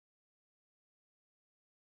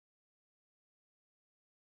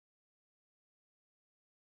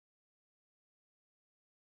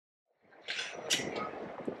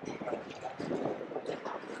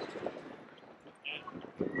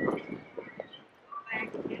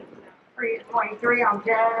23 on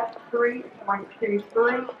jab,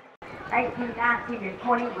 3.23. 18, 19, and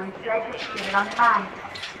 20, one second, get it on your mind.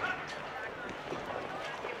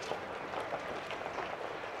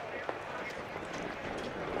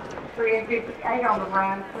 3 and 58 on the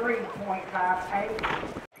run,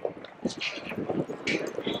 3.58.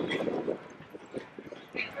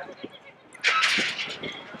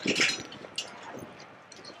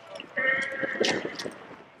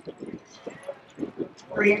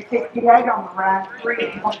 Three and 68 on the run,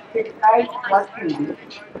 3.68, lucky.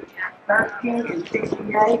 13 and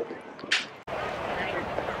 68.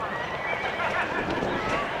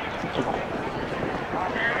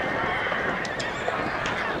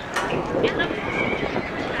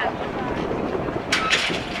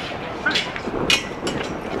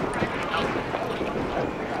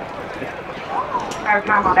 Our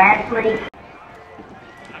time on Ashley.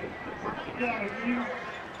 Again, if you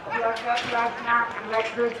woke up last night with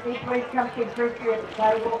electricity, please come see Christy at the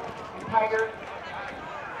table and pay her.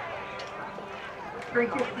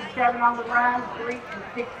 357 on the run,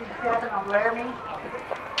 367 on Laramie.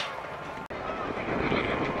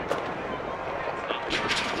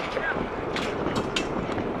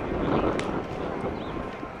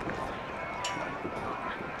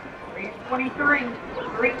 Three and 23,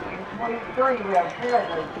 3 and 23. We have a pair of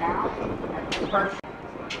those now. That's the first.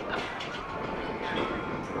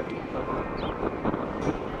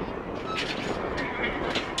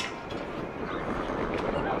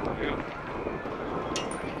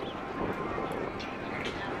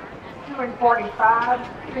 And 45,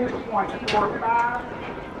 2.45.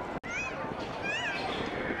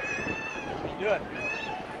 Good.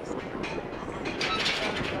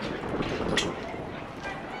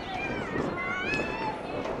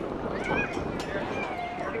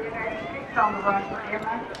 On the run for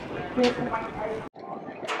Emma, 2.8.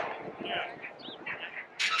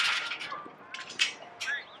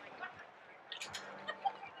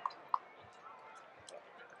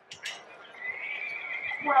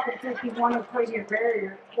 Well, and 51 is putting your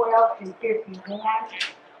barrier, 12 and 51.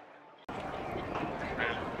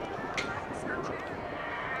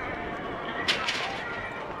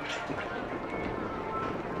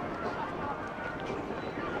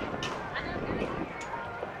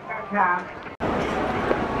 Time.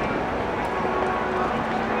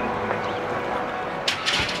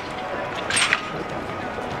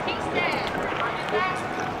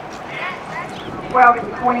 Well, and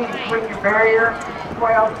 20 is putting your barrier,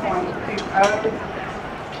 12.20.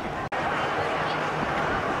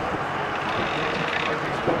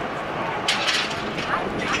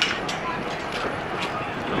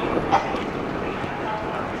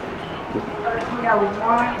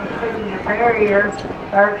 .01, including your barrier,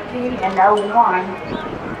 13 and 01.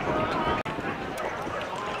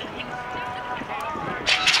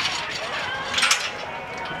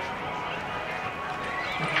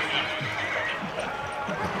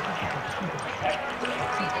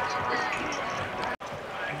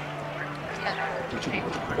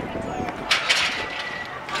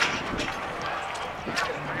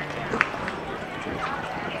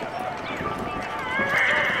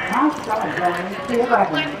 Nice job, Johnny. See you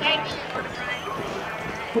later.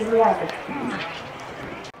 See you later.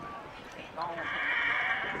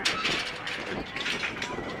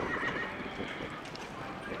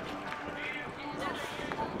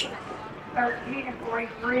 13 and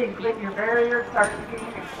 43, including your barrier, 13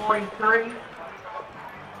 and 43.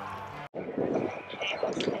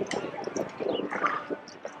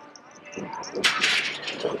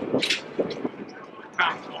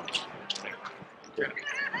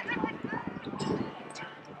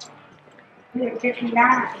 Two and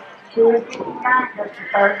 59, 2 and 59, that's the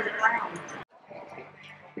third round.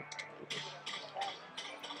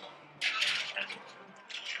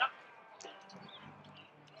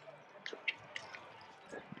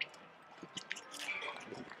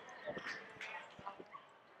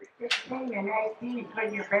 $16 and 18,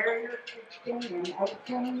 including your barrier, 16 and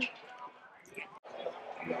 18.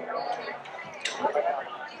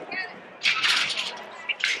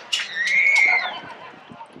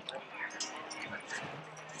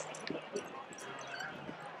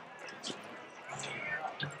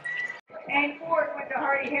 And fourth with the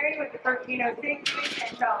Hardy Harry with the 1306,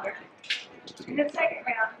 $10. In the second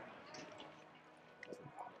round.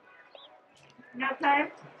 No time?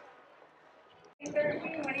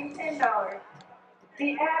 13 winning $10.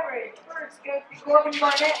 The average first goes to Corbin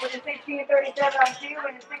Barnett with a 16 and 37 on 2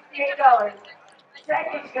 and $68.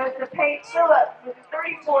 Second goes to Paige Phillips with a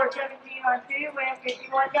 34 and 17 on 2 and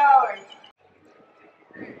 $51.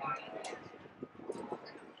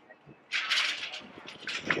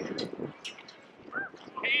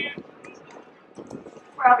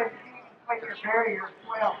 12 inch between your barrier,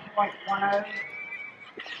 12.10.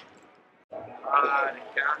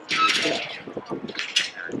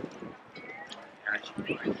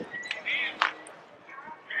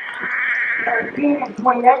 Thirteen and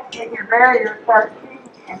 28 between your barrier, 13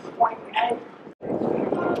 and 28.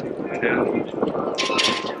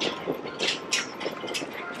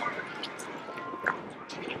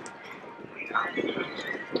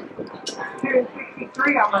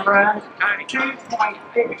 263 on the run,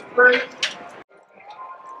 2.63.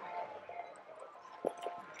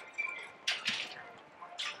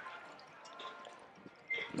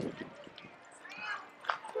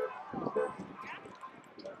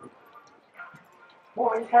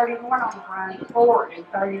 Four and 31 on the run, 4 and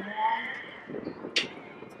 31.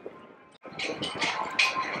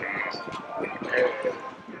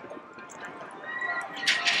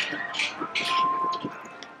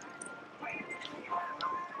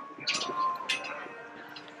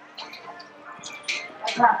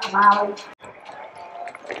 That's not the mileage.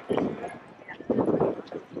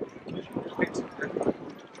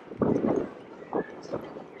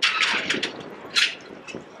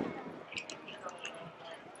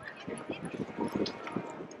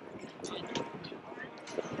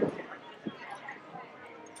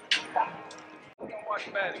 Watch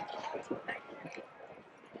Maddie.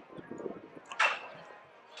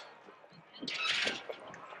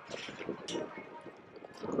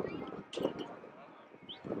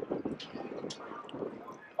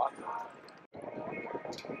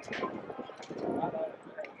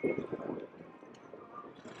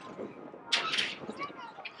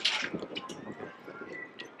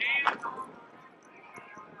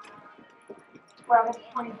 Twelve and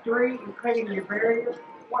 23, including your barrier,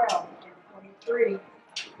 12 and 23.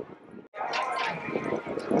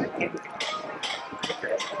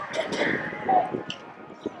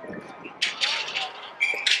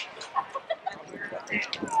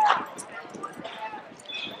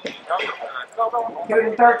 Two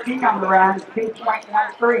and 13 on the run,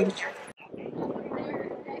 2.13.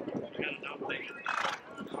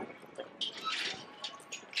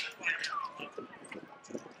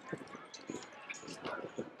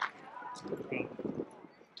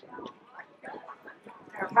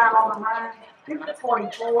 Their time on the run,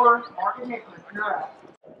 2:44. Martin Nicholas, you're up.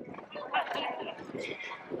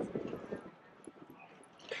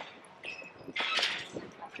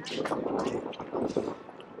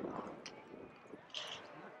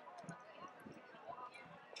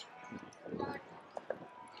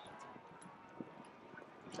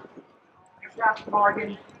 Good job,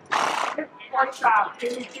 Morgan. 2:45.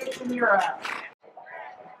 2:6, and you're up.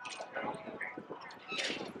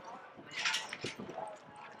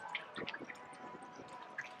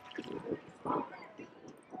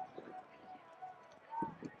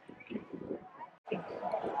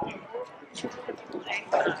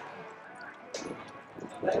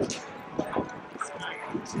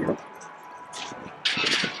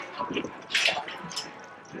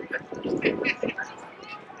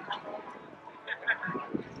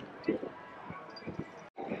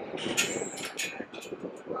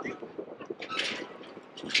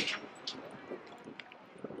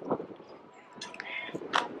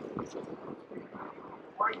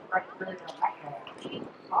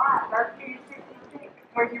 All right, 13:56.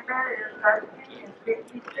 Where's your barrier?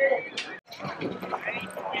 13:56.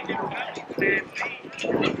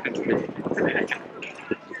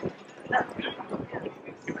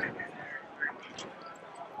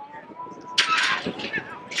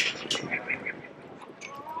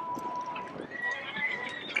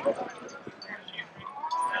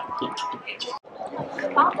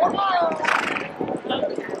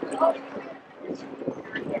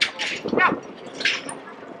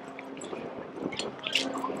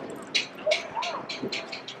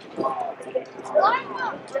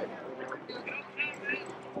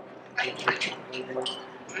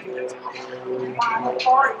 Final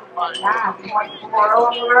 40. 9.40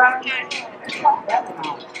 on the run. That's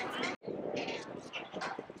nice.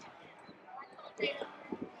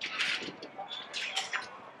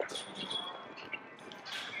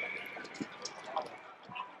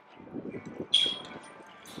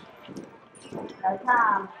 No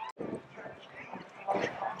time.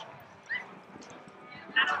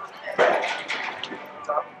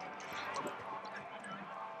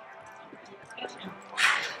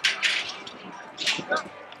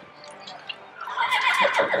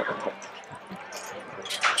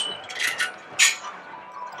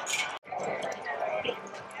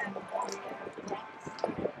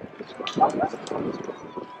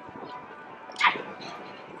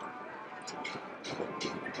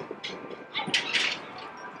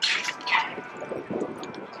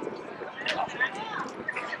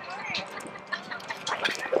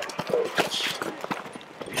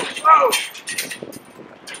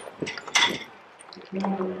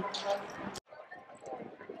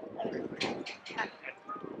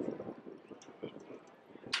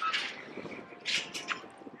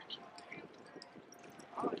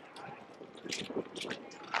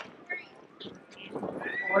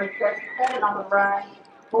 on the run,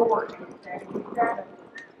 4 and 77.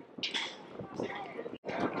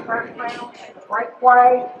 First round,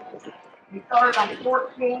 breakaway. We started on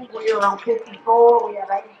 14, we are on 54, we have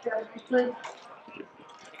 87 inches.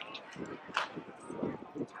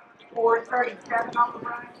 4 and 37 on the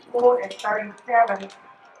run, 4 and 37.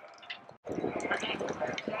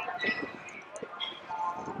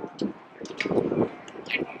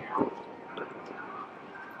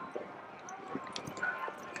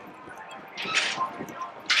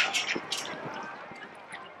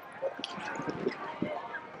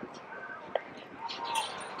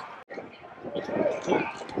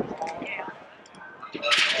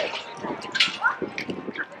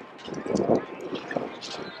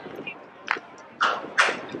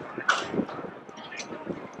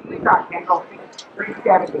 Start Canton,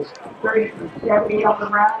 370. 370 on the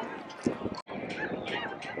run.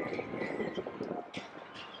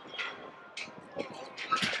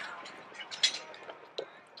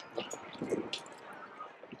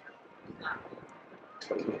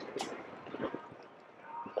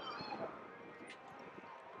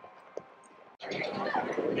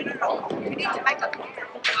 You need to make a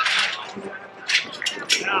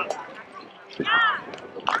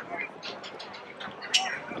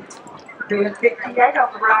 2 and 68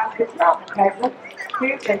 on the run. Good job, Caitlin. 2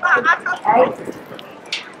 and 68.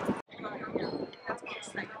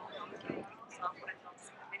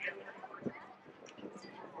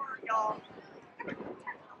 y'all.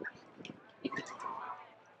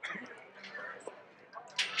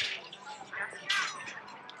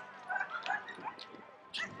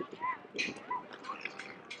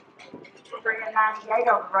 3 and 98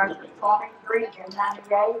 on the run for 23 and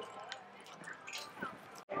 98.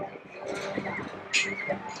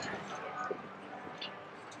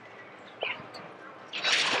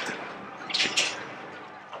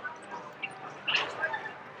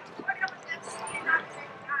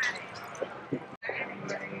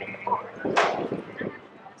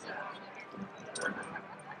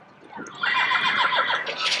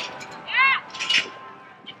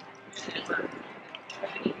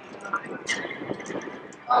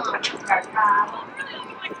 Got time.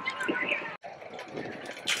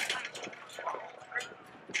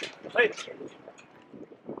 Hey.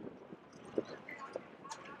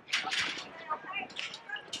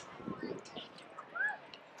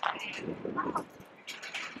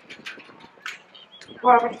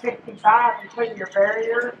 Twelve and 65, including your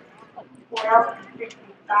barrier. 12 and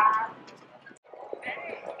 65.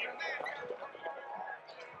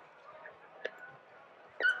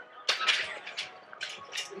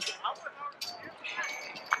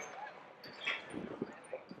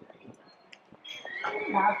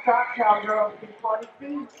 Now stop, tell girls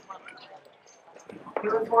 242.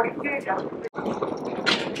 242, don't.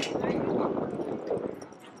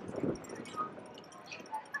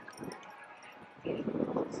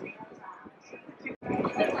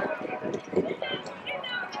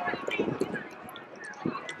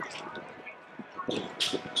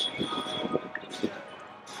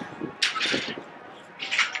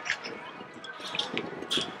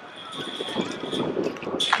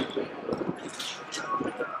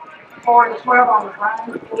 4 and 12 on the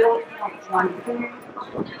run. 4.12. 2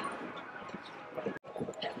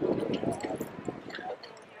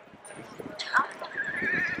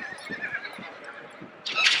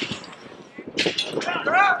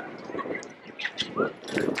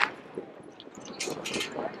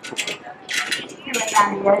 and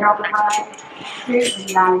 98 on the run. 2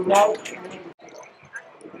 and 98.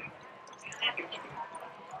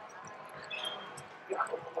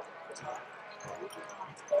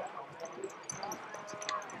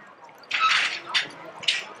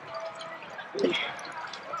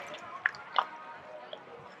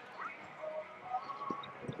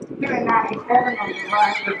 2 and 97 on the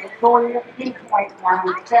run for Victoria.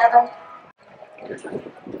 2.97.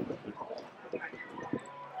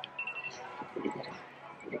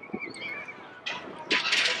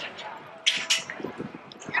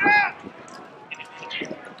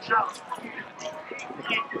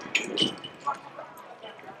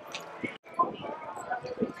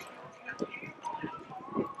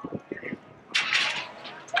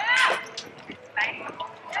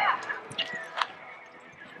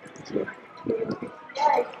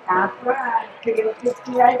 That's right.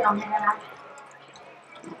 268 on Hannah.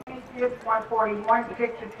 141,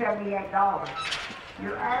 $678.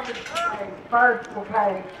 Your average pay first will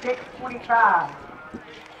pay $625.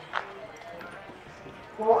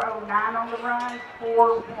 409 on the run,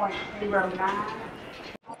 4.09.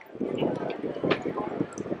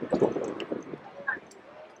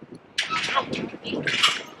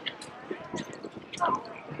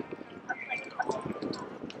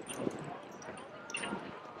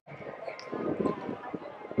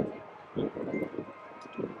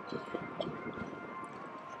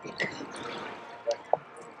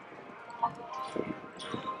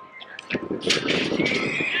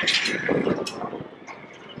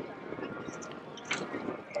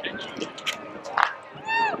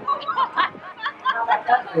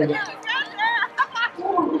 $4.94.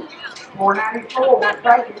 We'll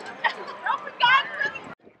take it.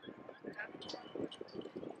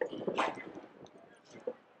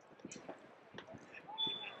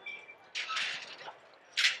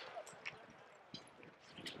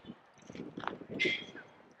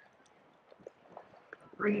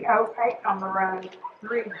 $3.08 on the run.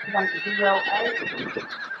 3.08.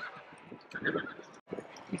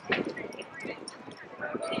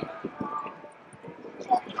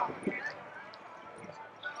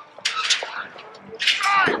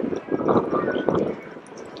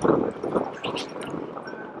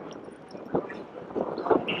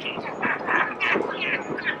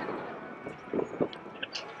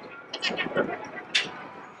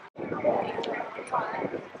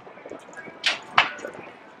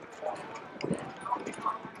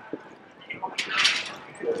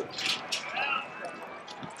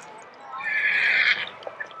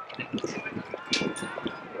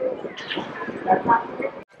 That's not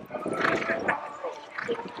it.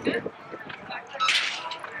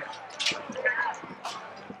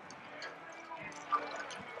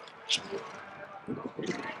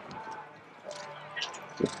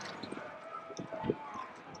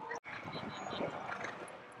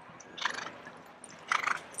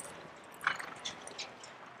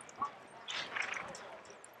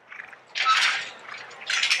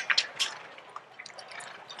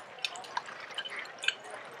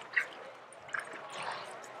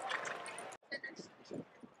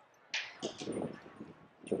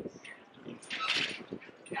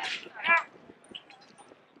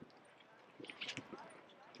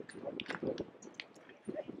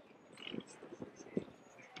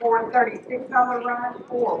 4.36 on the run.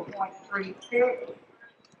 4.36.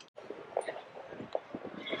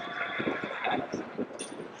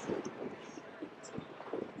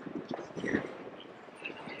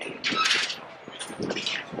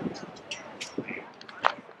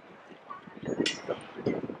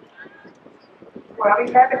 Well,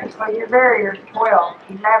 11 is for your barriers. 12,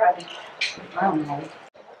 11. I don't know.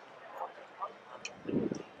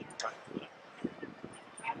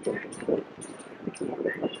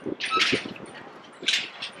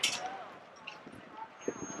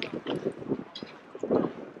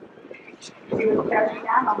 She was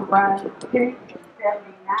 79 on the run. 2 was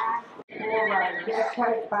 79. 4 was Jeff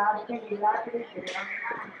Coach, 5 Cindy Lafferty,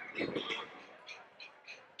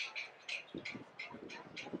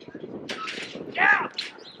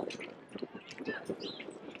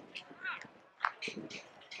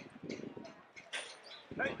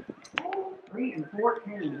 3 and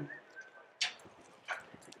 14.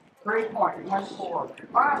 3.14.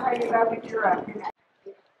 All right, ladies, I think you're up.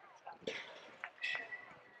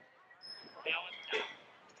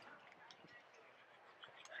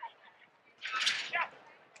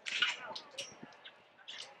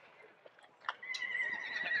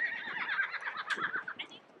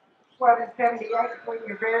 12 and 78 for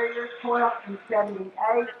your barriers. 12 and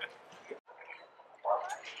 78.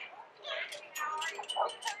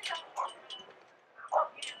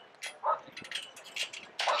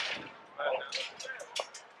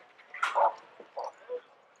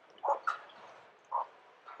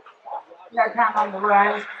 No time on the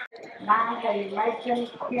run. 9, Katie Mason,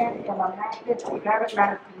 10, Emma Mathis, 11,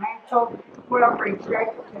 Madison Mansell, 12, Reed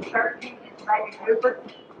Jacobson, 13, Megan Cooper,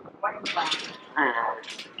 Wayne Brown.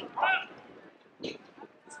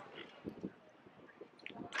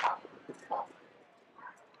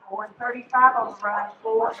 4 and 35 on the run,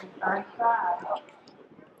 4 and 35.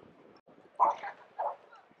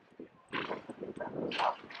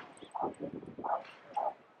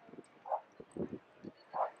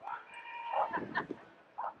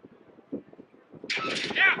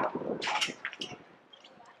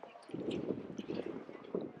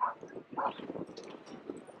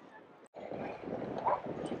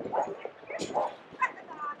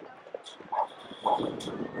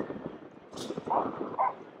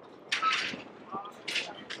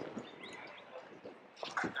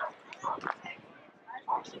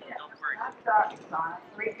 I'm sorry, son.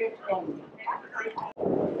 3:15.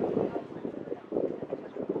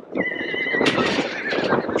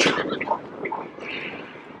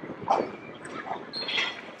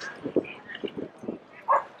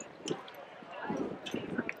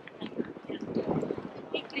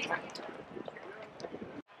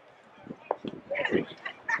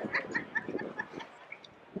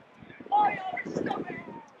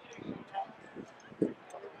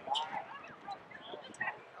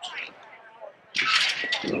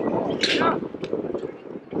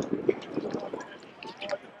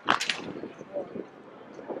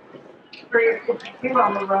 3 and 52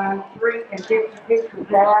 on the run, 3 and 56 for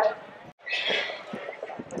Jazz.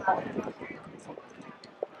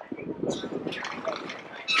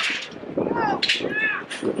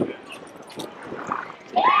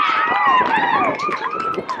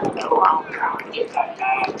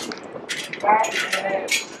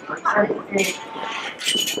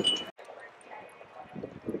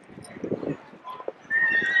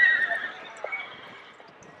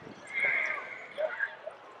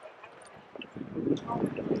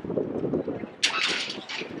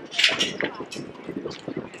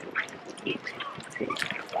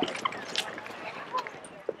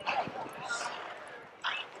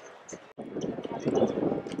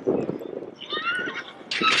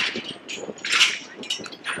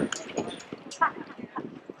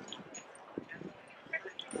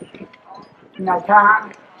 No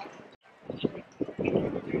time. You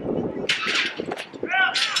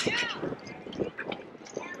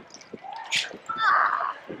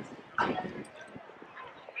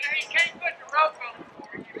can't put the rope on.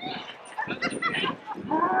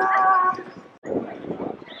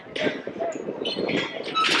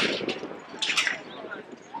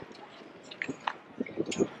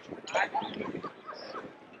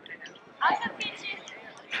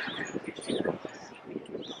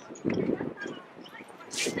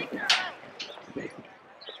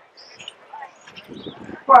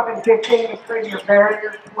 12 and 15 is through your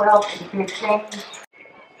barriers. 12 and 15.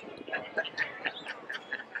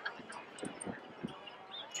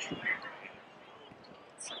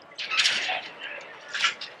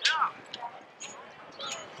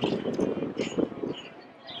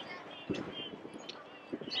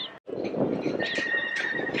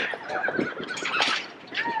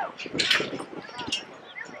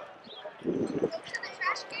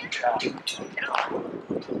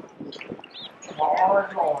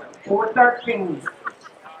 Lord. 413.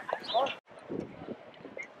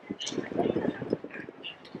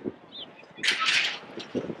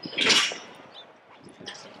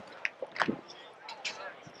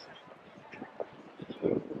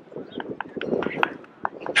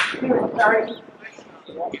 Two and 30.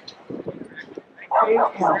 2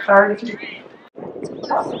 and 30.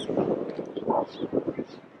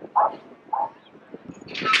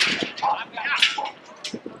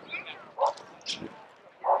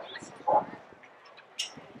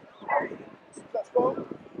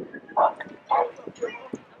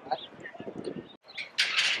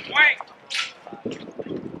 Wait.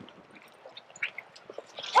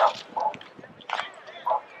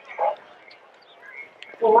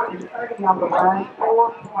 4 and 30 on the run.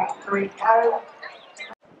 4.30.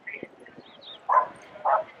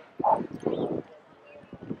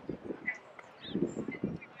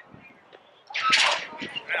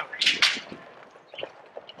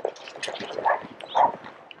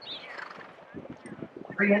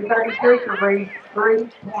 3 and 33 for Reed.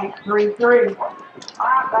 3.33. All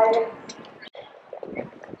right, baby.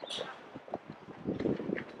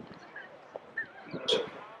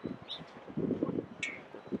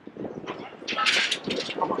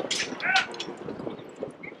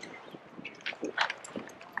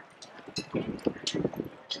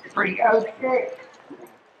 .306,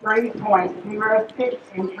 3.06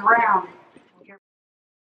 inch round.